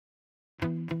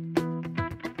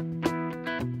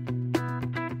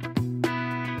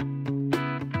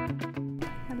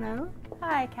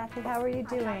Hi, Kathy. How are you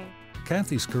doing?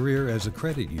 Kathy's career as a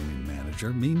credit union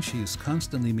manager means she is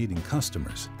constantly meeting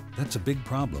customers. That's a big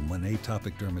problem when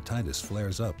atopic dermatitis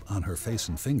flares up on her face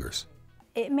and fingers.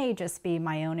 It may just be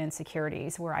my own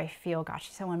insecurities where I feel,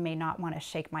 gosh, someone may not want to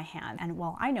shake my hand. And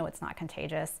while I know it's not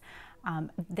contagious,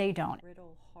 they don't.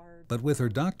 But with her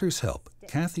doctor's help,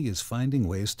 Kathy is finding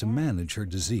ways to manage her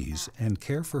disease and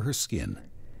care for her skin.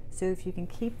 So if you can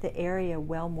keep the area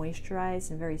well moisturized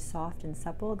and very soft and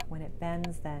supple, when it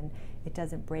bends, then it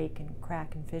doesn't break and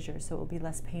crack and fissure, so it will be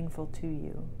less painful to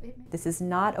you. This is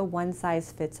not a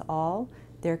one-size-fits-all.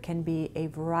 There can be a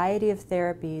variety of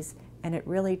therapies, and it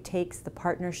really takes the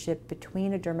partnership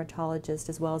between a dermatologist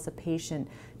as well as a patient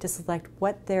to select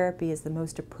what therapy is the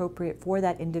most appropriate for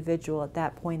that individual at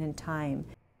that point in time.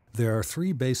 There are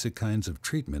three basic kinds of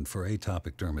treatment for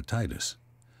atopic dermatitis.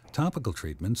 Topical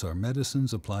treatments are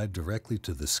medicines applied directly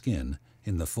to the skin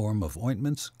in the form of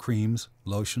ointments, creams,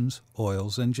 lotions,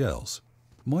 oils, and gels.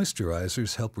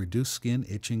 Moisturizers help reduce skin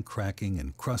itching, cracking,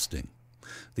 and crusting.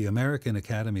 The American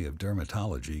Academy of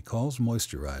Dermatology calls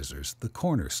moisturizers the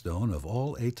cornerstone of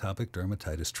all atopic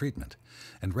dermatitis treatment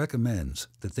and recommends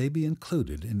that they be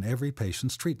included in every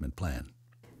patient's treatment plan.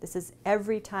 This is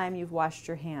every time you've washed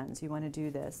your hands, you want to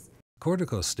do this.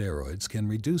 Corticosteroids can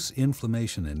reduce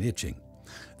inflammation and itching.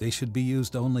 They should be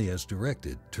used only as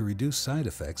directed to reduce side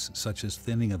effects such as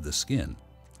thinning of the skin.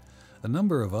 A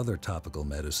number of other topical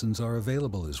medicines are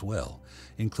available as well,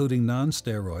 including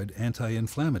non-steroid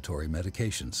anti-inflammatory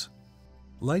medications.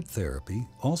 Light therapy,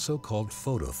 also called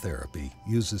phototherapy,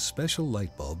 uses special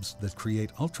light bulbs that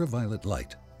create ultraviolet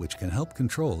light, which can help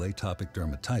control atopic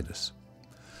dermatitis.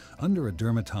 Under a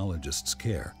dermatologist's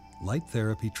care, light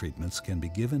therapy treatments can be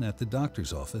given at the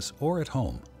doctor's office or at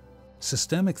home.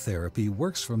 Systemic therapy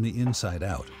works from the inside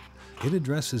out. It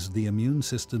addresses the immune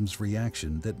system's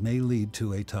reaction that may lead to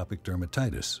atopic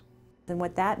dermatitis. And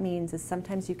what that means is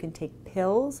sometimes you can take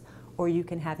pills or you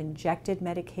can have injected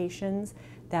medications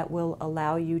that will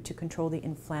allow you to control the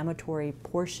inflammatory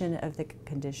portion of the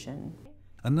condition.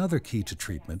 Another key to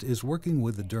treatment is working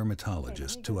with the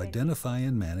dermatologist to identify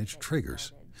and manage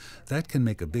triggers. That can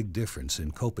make a big difference in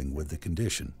coping with the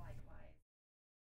condition.